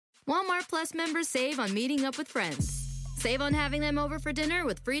Walmart Plus members save on meeting up with friends. Save on having them over for dinner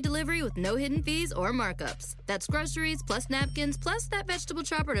with free delivery with no hidden fees or markups. That's groceries, plus napkins, plus that vegetable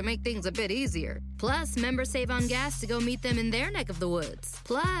chopper to make things a bit easier. Plus, members save on gas to go meet them in their neck of the woods.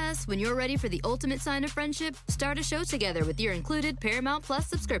 Plus, when you're ready for the ultimate sign of friendship, start a show together with your included Paramount Plus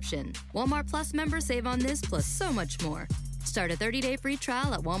subscription. Walmart Plus members save on this plus so much more. Start a 30-day free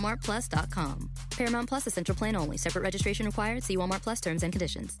trial at walmartplus.com. Paramount Plus Essential Plan only. Separate registration required. See Walmart Plus terms and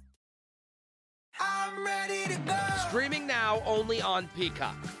conditions. I'm ready to go. Streaming now only on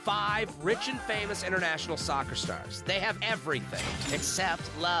Peacock. 5 rich and famous international soccer stars. They have everything except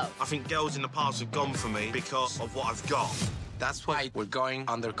love. I think girls in the past have gone for me because of what I've got. That's why we're going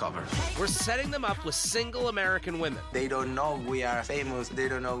undercover. We're setting them up with single American women. They don't know we are famous. They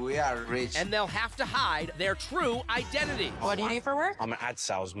don't know we are rich. And they'll have to hide their true identity. What do you do for work? I'm an ad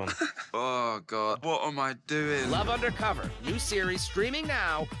salesman. Oh, God. What am I doing? Love Undercover. New series streaming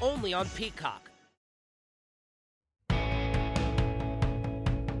now only on Peacock.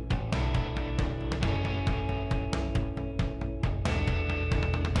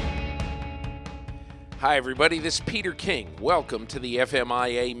 Hi, everybody. This is Peter King. Welcome to the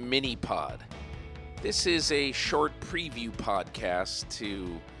FMIA Mini-Pod. This is a short preview podcast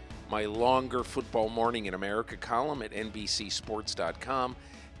to my longer Football Morning in America column at NBCSports.com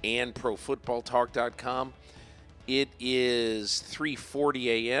and ProFootballTalk.com. It is 3:40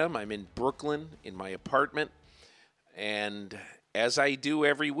 a.m. I'm in Brooklyn in my apartment, and as I do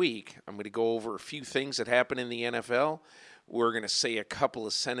every week, I'm going to go over a few things that happen in the NFL. We're going to say a couple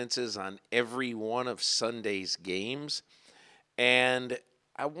of sentences on every one of Sunday's games. And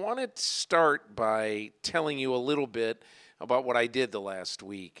I want to start by telling you a little bit about what I did the last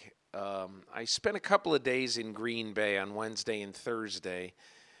week. I spent a couple of days in Green Bay on Wednesday and Thursday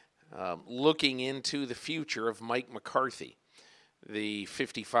looking into the future of Mike McCarthy. The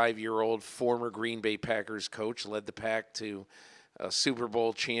 55-year-old former Green Bay Packers coach led the Pack to a Super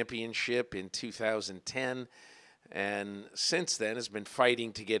Bowl championship in 2010. And since then has been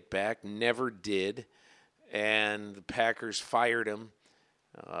fighting to get back, never did. And the Packers fired him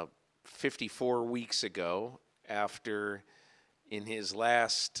 54 weeks ago after, in his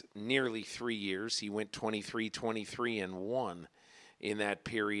last nearly 3 years, he went 23-23-1 in that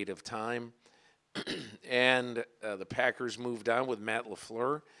period of time. And the Packers moved on with Matt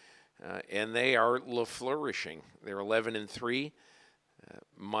LaFleur, and they are flourishing. They're 11-3.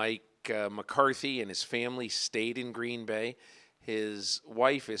 Mike McCarthy and his family stayed in Green Bay. His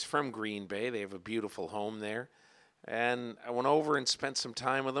wife is from Green Bay. They have a beautiful home there. And I went over and spent some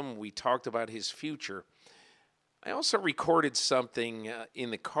time with him. We talked about his future. I also recorded something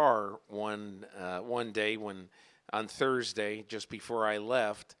in the car one day on Thursday, just before I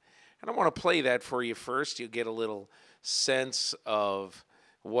left. And I want to play that for you first. You'll get a little sense of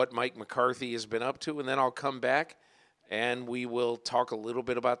what Mike McCarthy has been up to, and then I'll come back and we will talk a little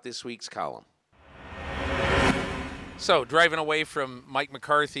bit about this week's column. So, driving away from Mike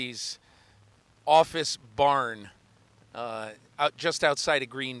McCarthy's office barn just outside of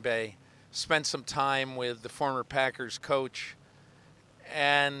Green Bay, spent some time with the former Packers coach.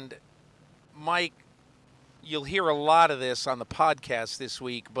 And Mike, you'll hear a lot of this on the podcast this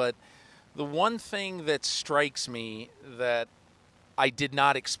week, but the one thing that strikes me that I did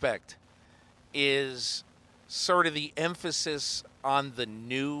not expect is sort of the emphasis on the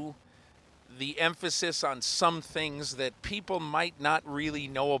new, the emphasis on some things that people might not really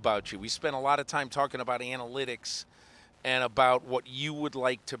know about you. We spent a lot of time talking about analytics and about what you would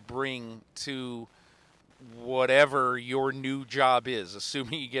like to bring to whatever your new job is,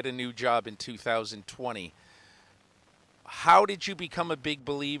 assuming you get a new job in 2020. How did you become a big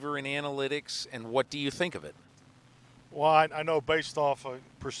believer in analytics, and what do you think of it? Well, I know based off of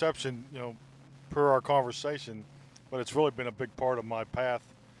perception, per our conversation, but it's really been a big part of my path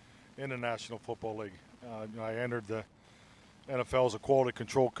in the National Football League. I entered the NFL as a quality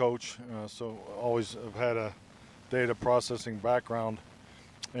control coach, so always have had a data processing background.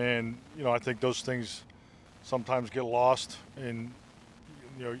 And, I think those things sometimes get lost in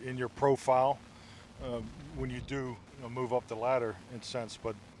your profile when you do move up the ladder in a sense.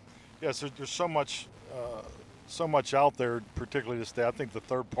 But, yes, there's so much out there, particularly this day. I think the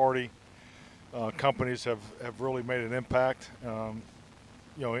third-party companies have really made an impact,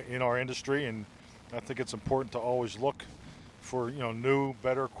 in our industry, and I think it's important to always look for new,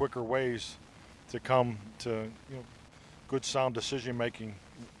 better, quicker ways to come to good, sound decision-making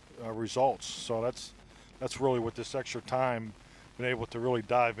results. So that's really what this extra time been able to really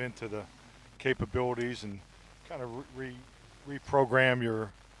dive into the capabilities and kind of reprogram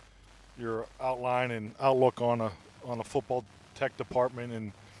your outline and outlook on a football tech department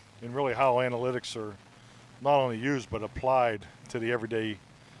and and really how analytics are not only used but applied to the everyday,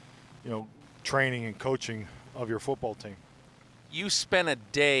 training and coaching of your football team. You spent a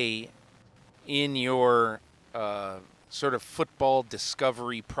day in your sort of football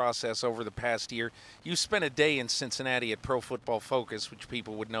discovery process over the past year. You spent a day in Cincinnati at Pro Football Focus, which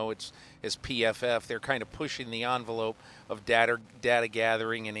people would know as PFF. They're kind of pushing the envelope of data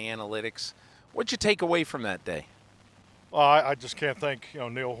gathering and analytics. What'd you take away from that day? Well, I just can't thank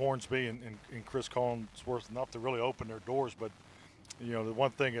Neil Hornsby and Chris Collinsworth enough to really open their doors. But the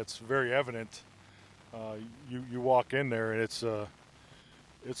one thing that's very evident, you walk in there and it's a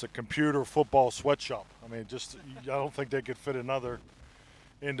computer football sweatshop. I mean, I don't think they could fit another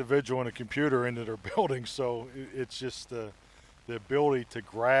individual and a computer into their building. So it's just the ability to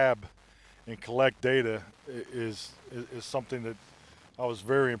grab and collect data is something that I was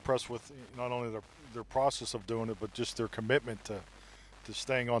very impressed with. Not only their process of doing it, but just their commitment to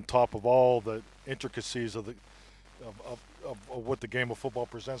staying on top of all the intricacies of what the game of football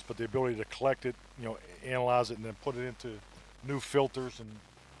presents, but the ability to collect it, analyze it, and then put it into new filters and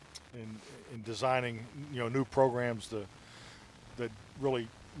in designing new programs that really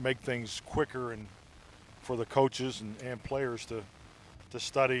make things quicker and for the coaches and players to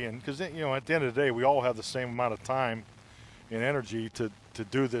study. And because at the end of the day, we all have the same amount of time and energy to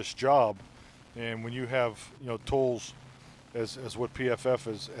do this job. And when you have tools as what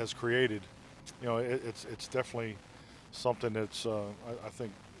PFF has created, it's definitely something that's I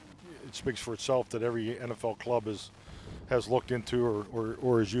think it speaks for itself that every NFL club has looked into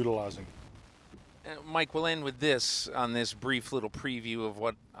or is utilizing. Mike, we'll end with this on this brief little preview of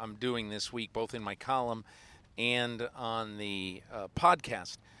what I'm doing this week, both in my column and on the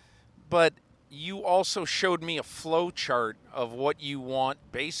podcast. But you also showed me a flow chart of what you want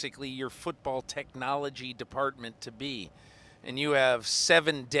basically your football technology department to be. And you have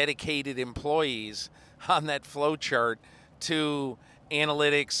 7 dedicated employees on that flow chart to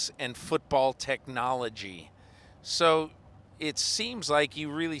analytics and football technology. So it seems like you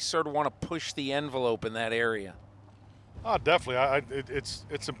really sort of want to push the envelope in that area. Oh, definitely.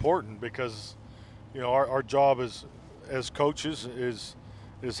 It's important because, our job as coaches is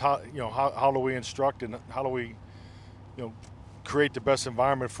how how do we instruct and how do we create the best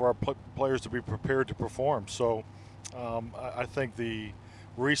environment for our players to be prepared to perform. So I think the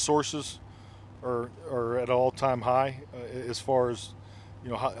resources are at an all-time high as far as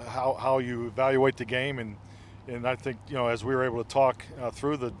how you evaluate the game, and I think as we were able to talk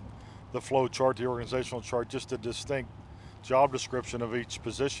through the flow chart, the organizational chart, just a distinct job description of each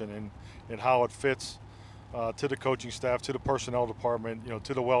position and how it fits to the coaching staff, to the personnel department,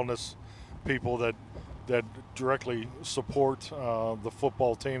 to the wellness people that directly support the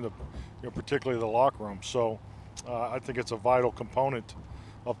football team, particularly the locker room. So I think it's a vital component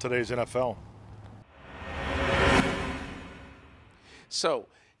of today's NFL. So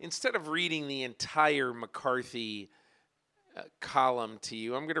instead of reading the entire McCarthy column to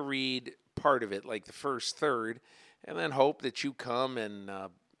you, I'm going to read part of it, like the first third, and then hope that you come and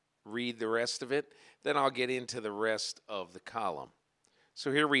read the rest of it. Then I'll get into the rest of the column.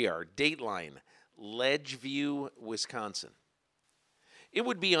 So here we are. Dateline, Ledgeview, Wisconsin. It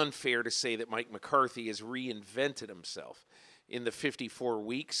would be unfair to say that Mike McCarthy has reinvented himself in the 54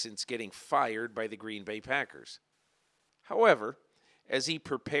 weeks since getting fired by the Green Bay Packers. However, as he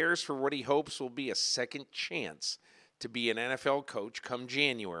prepares for what he hopes will be a second chance to be an NFL coach come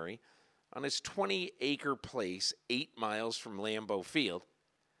January on his 20-acre place 8 miles from Lambeau Field,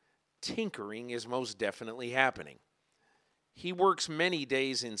 tinkering is most definitely happening. He works many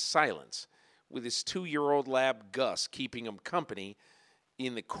days in silence, with his 2-year-old lab Gus keeping him company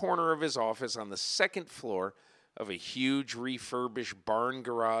in the corner of his office on the second floor of a huge refurbished barn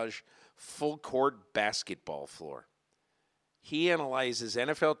garage full-court basketball floor. He analyzes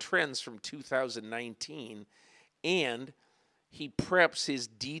NFL trends from 2019, and he preps his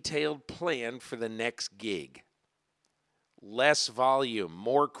detailed plan for the next gig. Less volume,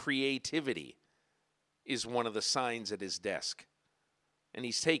 more creativity is one of the signs at his desk. And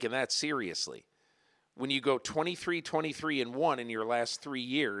he's taken that seriously. When you go 23-23-1 in your last 3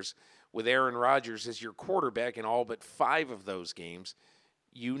 years with Aaron Rodgers as your quarterback in all but 5 of those games,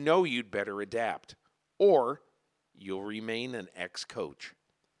 you know you'd better adapt, or you'll remain an ex-coach.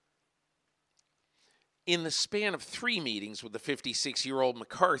 In the span of 3 meetings with the 56-year-old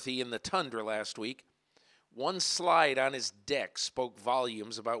McCarthy in the tundra last week, one slide on his deck spoke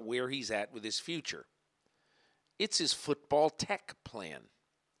volumes about where he's at with his future. It's his football tech plan.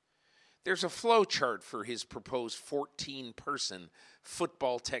 There's a flow chart for his proposed 14-person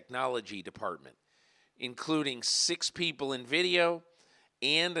football technology department, including 6 people in video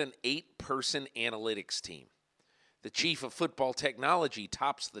and an 8-person analytics team. The chief of football technology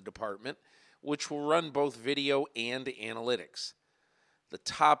tops the department, which will run both video and analytics. The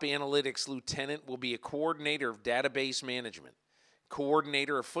top analytics lieutenant will be a coordinator of database management,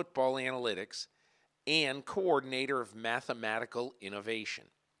 coordinator of football analytics, and coordinator of mathematical innovation.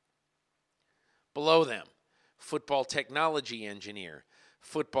 Below them, football technology engineer,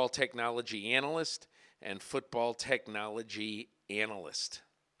 football technology analyst, and football technology analyst,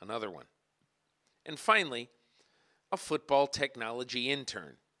 another one. And finally, a football technology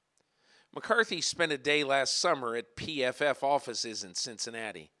intern. McCarthy spent a day last summer at PFF offices in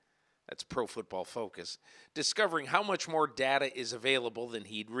Cincinnati, that's Pro Football Focus, discovering how much more data is available than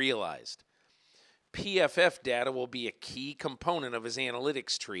he'd realized. PFF data will be a key component of his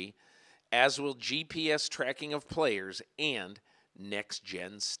analytics tree, as will GPS tracking of players and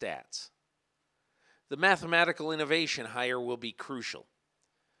next-gen stats. The mathematical innovation hire will be crucial.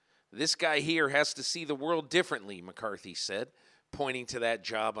 This guy here has to see the world differently, McCarthy said, pointing to that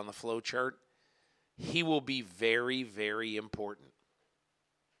job on the flowchart. He will be very, very important.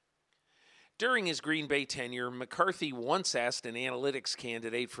 During his Green Bay tenure, McCarthy once asked an analytics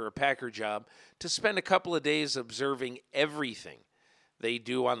candidate for a Packer job to spend a couple of days observing everything they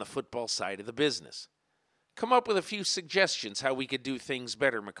do on the football side of the business. Come up with a few suggestions how we could do things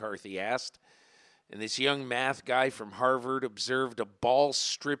better, McCarthy asked. And this young math guy from Harvard observed a ball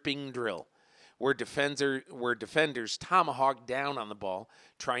stripping drill where defenders tomahawk down on the ball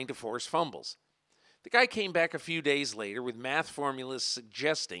trying to force fumbles. The guy came back a few days later with math formulas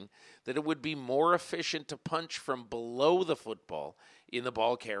suggesting that it would be more efficient to punch from below the football in the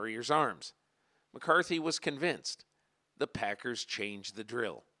ball carrier's arms. McCarthy was convinced. The Packers changed the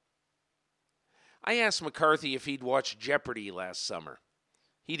drill. I asked McCarthy if he'd watched Jeopardy last summer.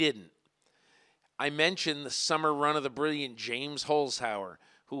 He didn't. I mentioned the summer run of the brilliant James Holzhauer,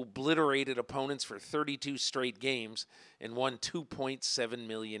 who obliterated opponents for 32 straight games and won $2.7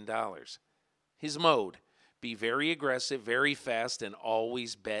 million. His mode, be very aggressive, very fast, and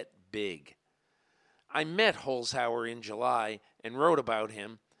always bet big. I met Holzhauer in July and wrote about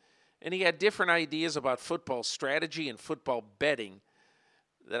him, and he had different ideas about football strategy and football betting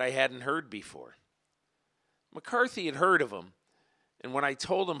that I hadn't heard before. McCarthy had heard of him, and when I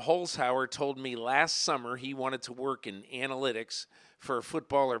told him Holzhauer told me last summer he wanted to work in analytics for a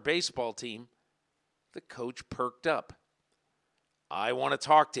football or baseball team, the coach perked up. I want to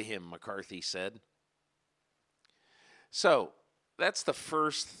talk to him, McCarthy said. So, that's the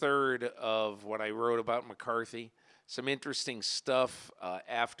first third of what I wrote about McCarthy. Some interesting stuff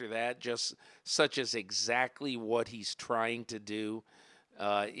after that, just such as exactly what he's trying to do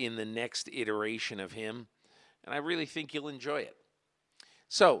in the next iteration of him. And I really think you'll enjoy it.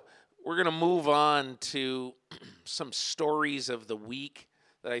 So, we're going to move on to some stories of the week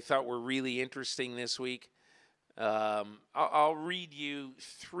that I thought were really interesting this week. I'll read you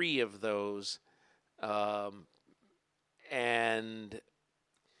 3 of those, and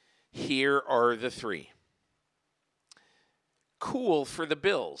here are the 3. Cool for the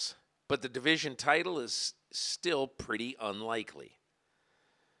Bills, but the division title is still pretty unlikely.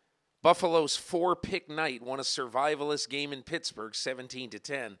 Buffalo's 4-pick night won a survivalist game in Pittsburgh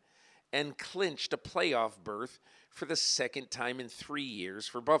 17-10 and clinched a playoff berth for the second time in 3 years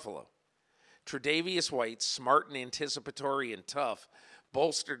for Buffalo. Tre'Davious White, smart and anticipatory and tough,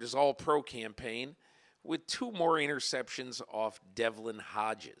 bolstered his All-Pro campaign with 2 more interceptions off Devlin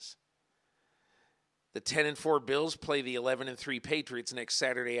Hodges. The 10-4 Bills play the 11-3 Patriots next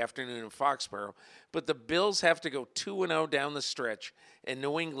Saturday afternoon in Foxborough, but the Bills have to go 2-0 down the stretch and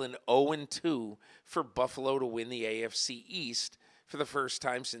New England 0-2 for Buffalo to win the AFC East for the first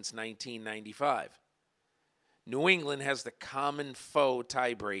time since 1995. New England has the common foe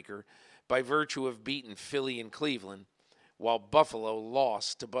tiebreaker by virtue of beating Philly and Cleveland, while Buffalo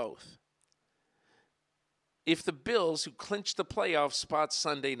lost to both. If the Bills, who clinched the playoff spot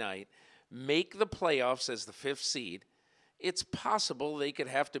Sunday night, make the playoffs as the 5th seed, it's possible they could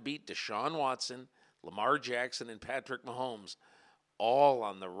have to beat Deshaun Watson, Lamar Jackson, and Patrick Mahomes, all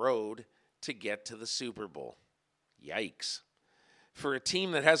on the road to get to the Super Bowl. Yikes. For a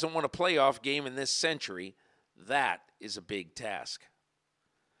team that hasn't won a playoff game in this century, that is a big task.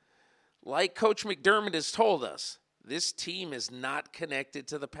 Like Coach McDermott has told us, this team is not connected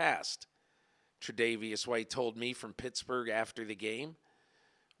to the past. Tre'Davious White told me from Pittsburgh after the game.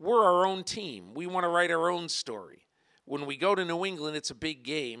 We're our own team. We want to write our own story. When we go to New England, it's a big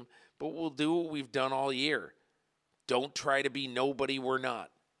game, but we'll do what we've done all year. Don't try to be nobody we're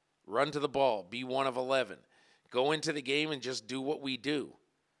not. Run to the ball. Be 1 of 11. Go into the game and just do what we do.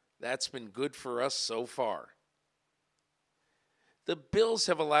 That's been good for us so far. The Bills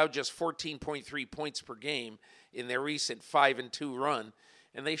have allowed just 14.3 points per game in their recent 5-2 run,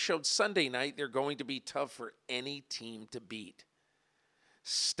 and they showed Sunday night they're going to be tough for any team to beat.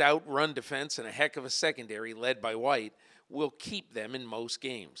 Stout run defense and a heck of a secondary led by White will keep them in most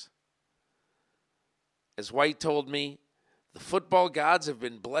games. As White told me, the football gods have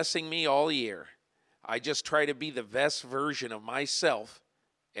been blessing me all year. I just try to be the best version of myself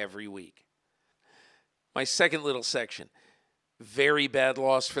every week. My second little section, very bad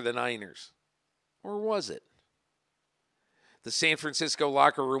loss for the Niners. Or was it? The San Francisco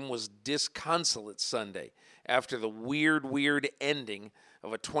locker room was disconsolate Sunday after the weird ending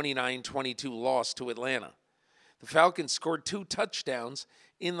of a 29-22 loss to Atlanta. The Falcons scored 2 touchdowns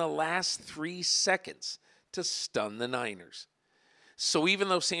in the last 3 seconds to stun the Niners. So even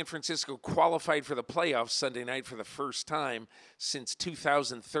though San Francisco qualified for the playoffs Sunday night for the first time since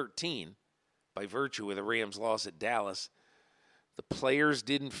 2013, by virtue of the Rams' loss at Dallas, the players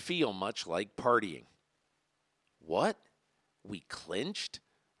didn't feel much like partying. What? We clinched?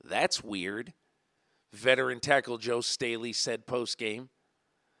 That's weird, veteran tackle Joe Staley said post-game.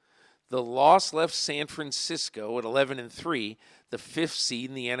 The loss left San Francisco at 11-3, the 5th seed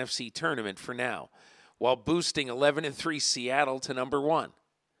in the NFC tournament for now, while boosting 11-3 Seattle to number 1.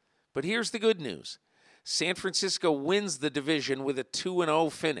 But here's the good news. San Francisco wins the division with a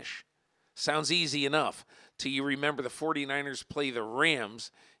 2-0 finish. Sounds easy enough till you remember the 49ers play the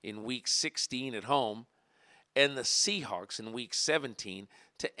Rams in Week 16 at home and the Seahawks in Week 17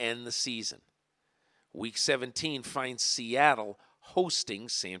 to end the season. Week 17 finds Seattle hosting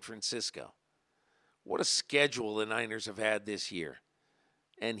San Francisco. What a schedule the Niners have had this year.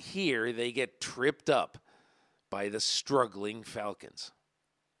 And here they get tripped up by the struggling Falcons.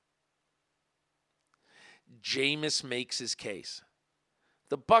 Jameis makes his case.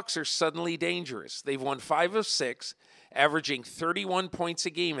 The Bucs are suddenly dangerous. They've won 5 of 6, averaging 31 points a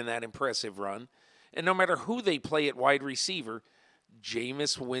game in that impressive run. And no matter who they play at wide receiver,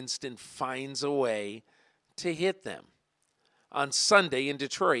 Jameis Winston finds a way to hit them. On Sunday in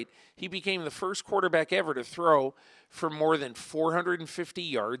Detroit, he became the first quarterback ever to throw for more than 450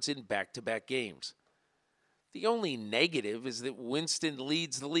 yards in back-to-back games. The only negative is that Winston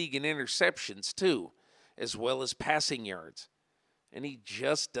leads the league in interceptions too, as well as passing yards. And he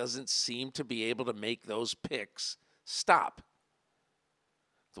just doesn't seem to be able to make those picks stop.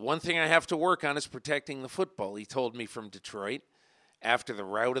 The one thing I have to work on is protecting the football, he told me from Detroit after the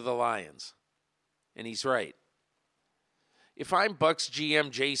rout of the Lions. And he's right. If I'm Bucs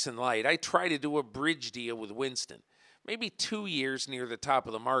GM Jason Light, I try to do a bridge deal with Winston, maybe 2 years near the top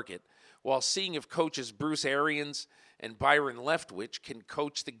of the market, while seeing if coaches Bruce Arians and Byron Leftwich can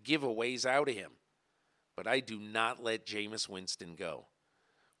coach the giveaways out of him. But I do not let Jameis Winston go.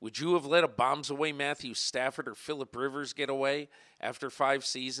 Would you have let a bombs-away Matthew Stafford or Phillip Rivers get away after 5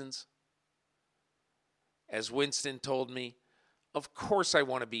 seasons? As Winston told me, of course I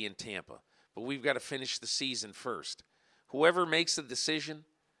want to be in Tampa, but we've got to finish the season first. Whoever makes the decision,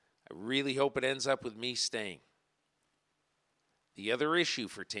 I really hope it ends up with me staying. The other issue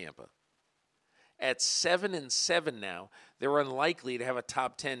for Tampa, at 7-7 now, they're unlikely to have a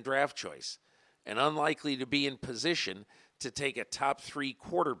top 10 draft choice and unlikely to be in position to take a top 3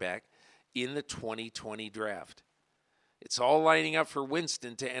 quarterback in the 2020 draft. It's all lining up for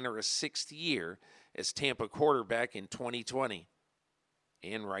Winston to enter a 6th year as Tampa quarterback in 2020,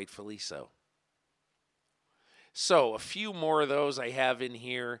 and rightfully so. So a few more of those I have in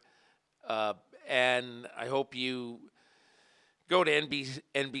here, and I hope you go to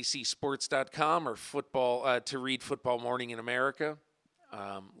NBCSports.com or football to read Football Morning in America.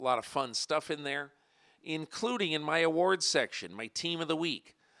 A lot of fun stuff in there, including in my awards section, my team of the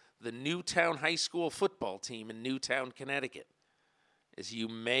week, the Newtown High School football team in Newtown, Connecticut. As you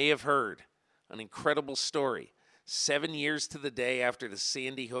may have heard, an incredible story. 7 years to the day after the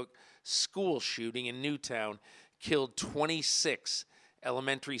Sandy Hook school shooting in Newtown killed 26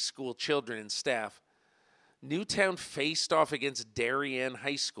 elementary school children and staff, Newtown faced off against Darien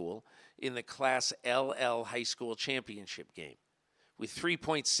High School in the Class LL High School Championship game. With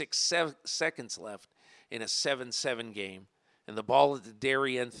 3.6 seconds left in a 7-7 game and the ball at the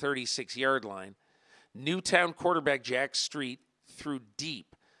Darien 36-yard line, Newtown quarterback Jack Street threw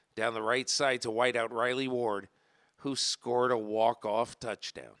deep down the right side to wideout Riley Ward, who scored a walk-off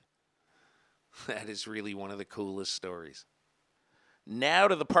touchdown. That is really one of the coolest stories. Now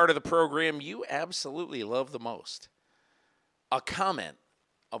to the part of the program you absolutely love the most. A comment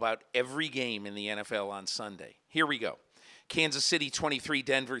about every game in the NFL on Sunday. Here we go. Kansas City 23,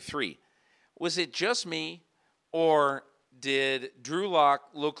 Denver 3. Was it just me, or did Drew Lock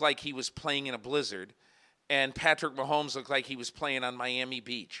look like he was playing in a blizzard and Patrick Mahomes looked like he was playing on Miami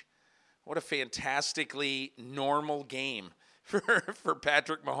Beach. What a fantastically normal game for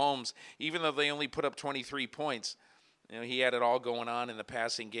Patrick Mahomes, even though they only put up 23 points. You know, he had it all going on in the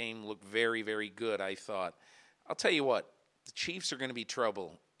passing game, looked very, very good, I thought. I'll tell you what, the Chiefs are going to be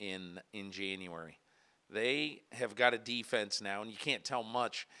trouble in January. They have got a defense now, and you can't tell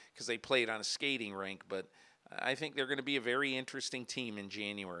much because they played on a skating rink, but I think they're going to be a very interesting team in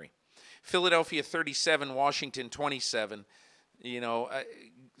January. Philadelphia 37, Washington 27. You know,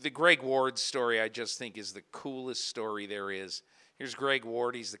 the Greg Ward story I just think is the coolest story there is. Here's Greg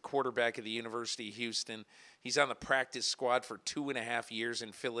Ward. He's the quarterback of the University of Houston. He's on the practice squad for 2.5 years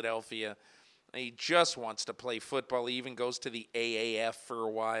in Philadelphia. He just wants to play football. He even goes to the AAF for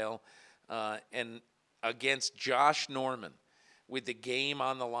a while. And against Josh Norman, with the game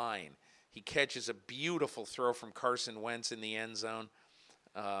on the line, he catches a beautiful throw from Carson Wentz in the end zone.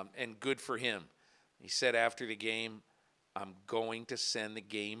 And good for him. He said after the game, "I'm going to send the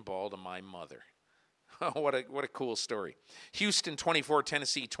game ball to my mother." What a cool story. Houston 24,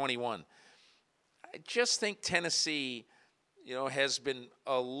 Tennessee 21. I just think Tennessee, you know, has been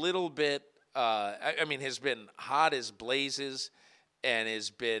a little bit, has been hot as blazes and has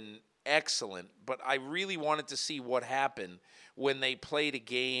been excellent. But I really wanted to see what happened when they played a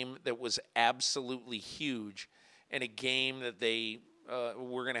game that was absolutely huge and a game that they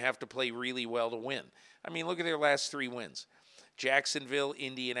were going to have to play really well to win. I mean, look at their last 3 wins. Jacksonville,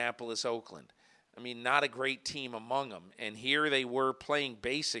 Indianapolis, Oakland. I mean, not a great team among them. And here they were playing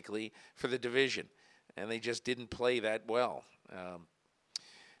basically for the division, and they just didn't play that well.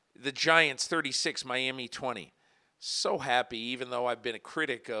 The Giants 36, Miami 20. So happy, even though I've been a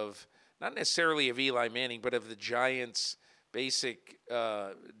critic of, not necessarily of Eli Manning, but of the Giants' basic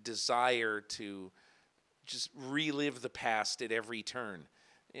desire to just relive the past at every turn.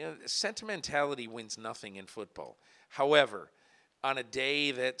 You know, sentimentality wins nothing in football. However, on a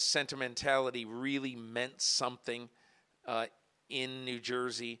day that sentimentality really meant something in New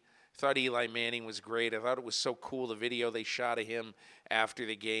Jersey, I thought Eli Manning was great. I thought it was so cool, the video they shot of him after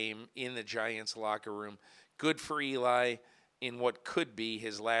the game in the Giants locker room. Good for Eli in what could be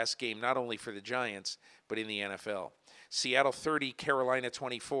his last game, not only for the Giants, but in the NFL. Seattle 30, Carolina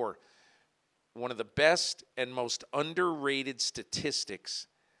 24. One of the best and most underrated statistics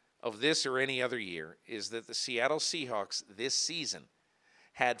of this or any other year is that the Seattle Seahawks this season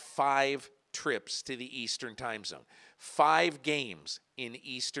had 5 trips to the Eastern time zone. 5 games in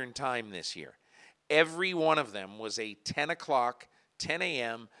Eastern time this year. Every one of them was a 10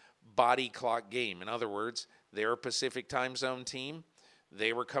 a.m. body clock game. In other words, they're a Pacific time zone team.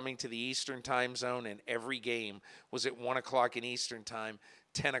 They were coming to the Eastern time zone, and every game was at 1 o'clock in Eastern time,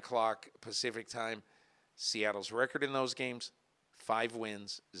 10 o'clock Pacific time. Seattle's record in those games, 5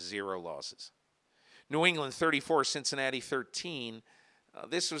 wins, 0 losses. New England 34, Cincinnati 13.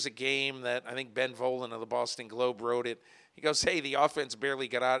 This was a game that I think Ben Volen of the Boston Globe wrote it. He goes, hey, the offense barely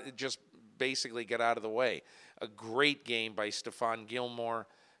got out, just basically got out of the way. A great game by Stephon Gilmore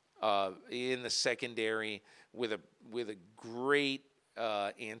in the secondary with a great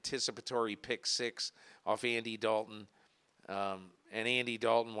anticipatory pick 6 off Andy Dalton. And Andy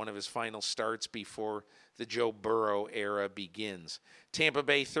Dalton, one of his final starts before the Joe Burrow era begins. Tampa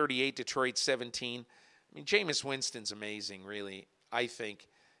Bay 38, Detroit 17. I mean, Jameis Winston's amazing, really, I think.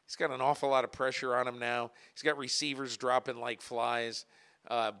 He's got an awful lot of pressure on him now. He's got receivers dropping like flies.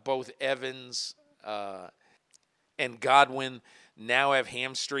 Both Evans and Godwin now have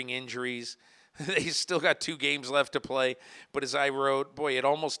hamstring injuries. They still got 2 games left to play. But as I wrote, boy, it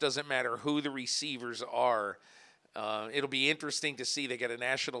almost doesn't matter who the receivers are. It'll be interesting to see. They get a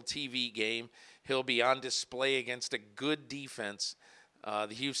national TV game. He'll be on display against a good defense,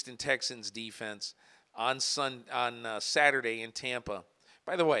 the Houston Texans defense, on Saturday in Tampa.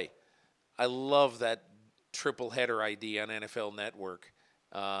 By the way, I love that triple header idea on NFL Network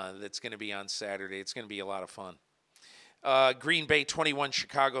that's going to be on Saturday. It's going to be a lot of fun. Green Bay 21,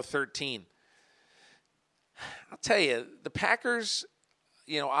 Chicago 13. I'll tell you, the Packers,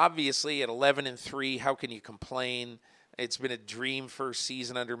 obviously at 11-3, how can you complain? It's been a dream first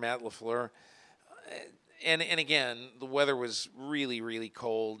season under Matt LaFleur. And again, the weather was really, really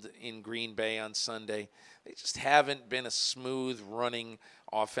cold in Green Bay on Sunday. They just haven't been a smooth running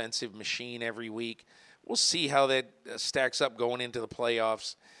offensive machine every week. We'll see how that stacks up going into the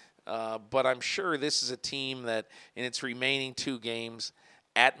playoffs. But I'm sure this is a team that in its remaining 2 games,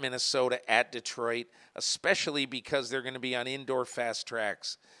 at Minnesota, at Detroit, especially because they're going to be on indoor fast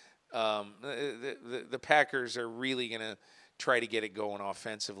tracks. The Packers are really going to try to get it going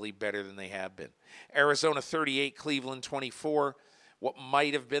offensively better than they have been. Arizona 38, Cleveland 24. what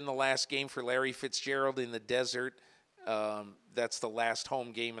might have been the last game for Larry Fitzgerald in the desert. That's the last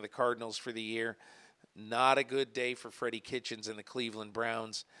home game of the Cardinals for the year. Not a good day for Freddie Kitchens and the Cleveland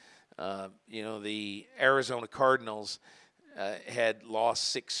Browns. The Arizona Cardinals had lost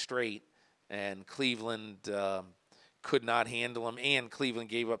 6 straight, and Cleveland could not handle them, and Cleveland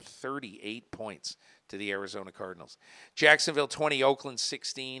gave up 38 points to the Arizona Cardinals. Jacksonville 20, Oakland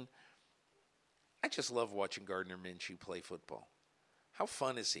 16. I just love watching Gardner Minshew play football. How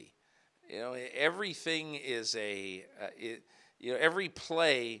fun is he? Everything is every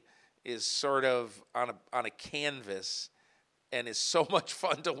play is sort of on a canvas, and is so much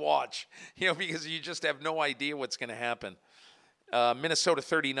fun to watch, because you just have no idea what's going to happen. Minnesota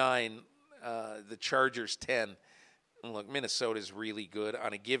 39, the Chargers 10. And look, Minnesota's really good.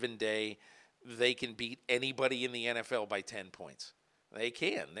 On a given day, they can beat anybody in the NFL by 10 points. They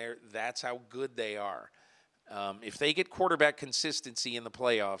can. That's how good they are. If they get quarterback consistency in the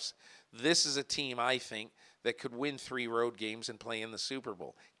playoffs, this is a team, I think, that could win 3 road games and play in the Super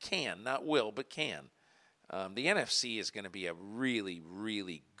Bowl. Can, not will, but can. The NFC is going to be a really,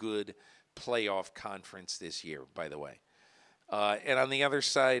 really good playoff conference this year, by the way. And on the other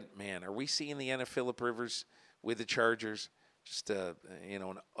side, man, are we seeing the end of Phillip Rivers with the Chargers? Just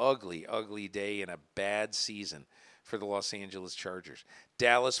an ugly, ugly day and a bad season for the Los Angeles Chargers.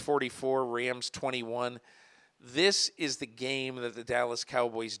 Dallas 44, Rams 21. This is the game that the Dallas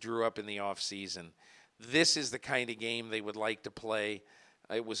Cowboys drew up in the offseason. This is the kind of game they would like to play.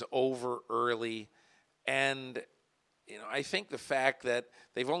 It was over early. And, I think the fact that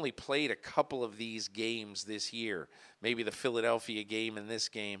they've only played a couple of these games this year, maybe the Philadelphia game and this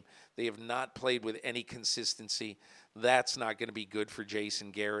game, they have not played with any consistency. That's not going to be good for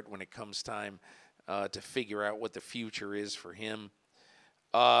Jason Garrett when it comes time to figure out what the future is for him.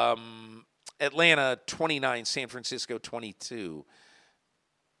 Atlanta 29, San Francisco 22.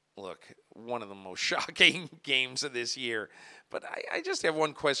 Look, one of the most shocking games of this year. But I just have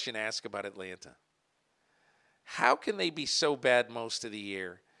one question to ask about Atlanta. How can they be so bad most of the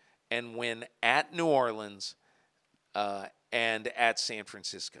year and win at New Orleans and at San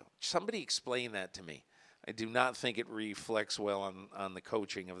Francisco? Somebody explain that to me. I do not think it reflects well on the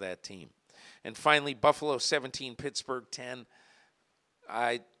coaching of that team. And finally, Buffalo 17, Pittsburgh 10.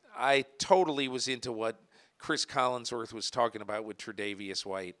 I totally was into what Chris Collinsworth was talking about with Tre'Davious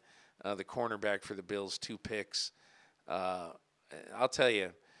White, the cornerback for the Bills, 2 picks. I'll tell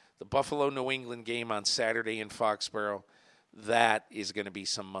you, the Buffalo-New England game on Saturday in Foxborough, that is going to be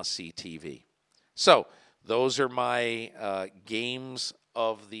some must-see TV. So those are my games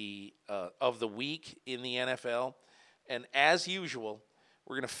of the week in the NFL. And as usual,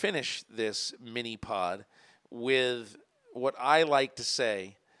 we're going to finish this mini pod with what I like to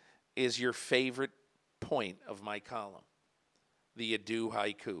say is your favorite point of my column, the Adu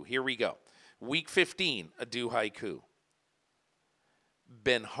Haiku. Here we go. Week 15, Adu Haiku.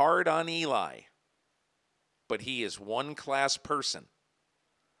 Been hard on Eli, but he is one-class person.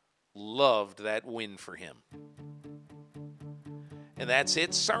 Loved that win for him. And that's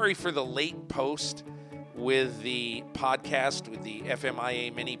it. Sorry for the late post with the podcast, with the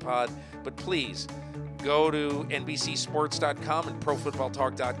FMIA mini-pod, but please go to NBCSports.com and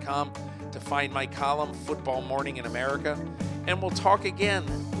ProFootballTalk.com to find my column, Football Morning in America, and we'll talk again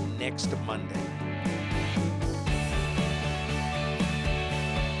next Monday.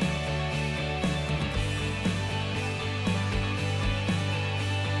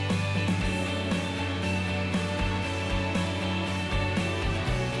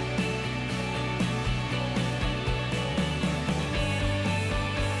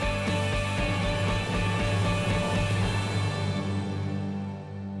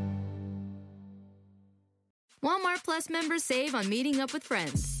 Walmart Plus members save on meeting up with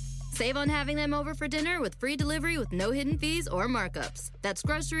friends. Save on having them over for dinner with free delivery with no hidden fees or markups. That's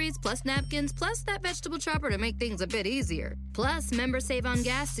groceries plus napkins plus that vegetable chopper to make things a bit easier. Plus, members save on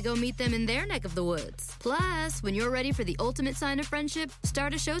gas to go meet them in their neck of the woods. Plus, when you're ready for the ultimate sign of friendship,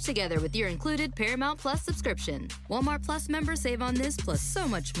 start a show together with your included Paramount Plus subscription. Walmart Plus members save on this plus so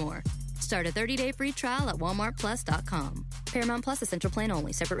much more. Start a 30-day free trial at walmartplus.com. Paramount Plus Essential Plan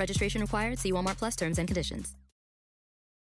only. Separate registration required. See Walmart Plus terms and conditions.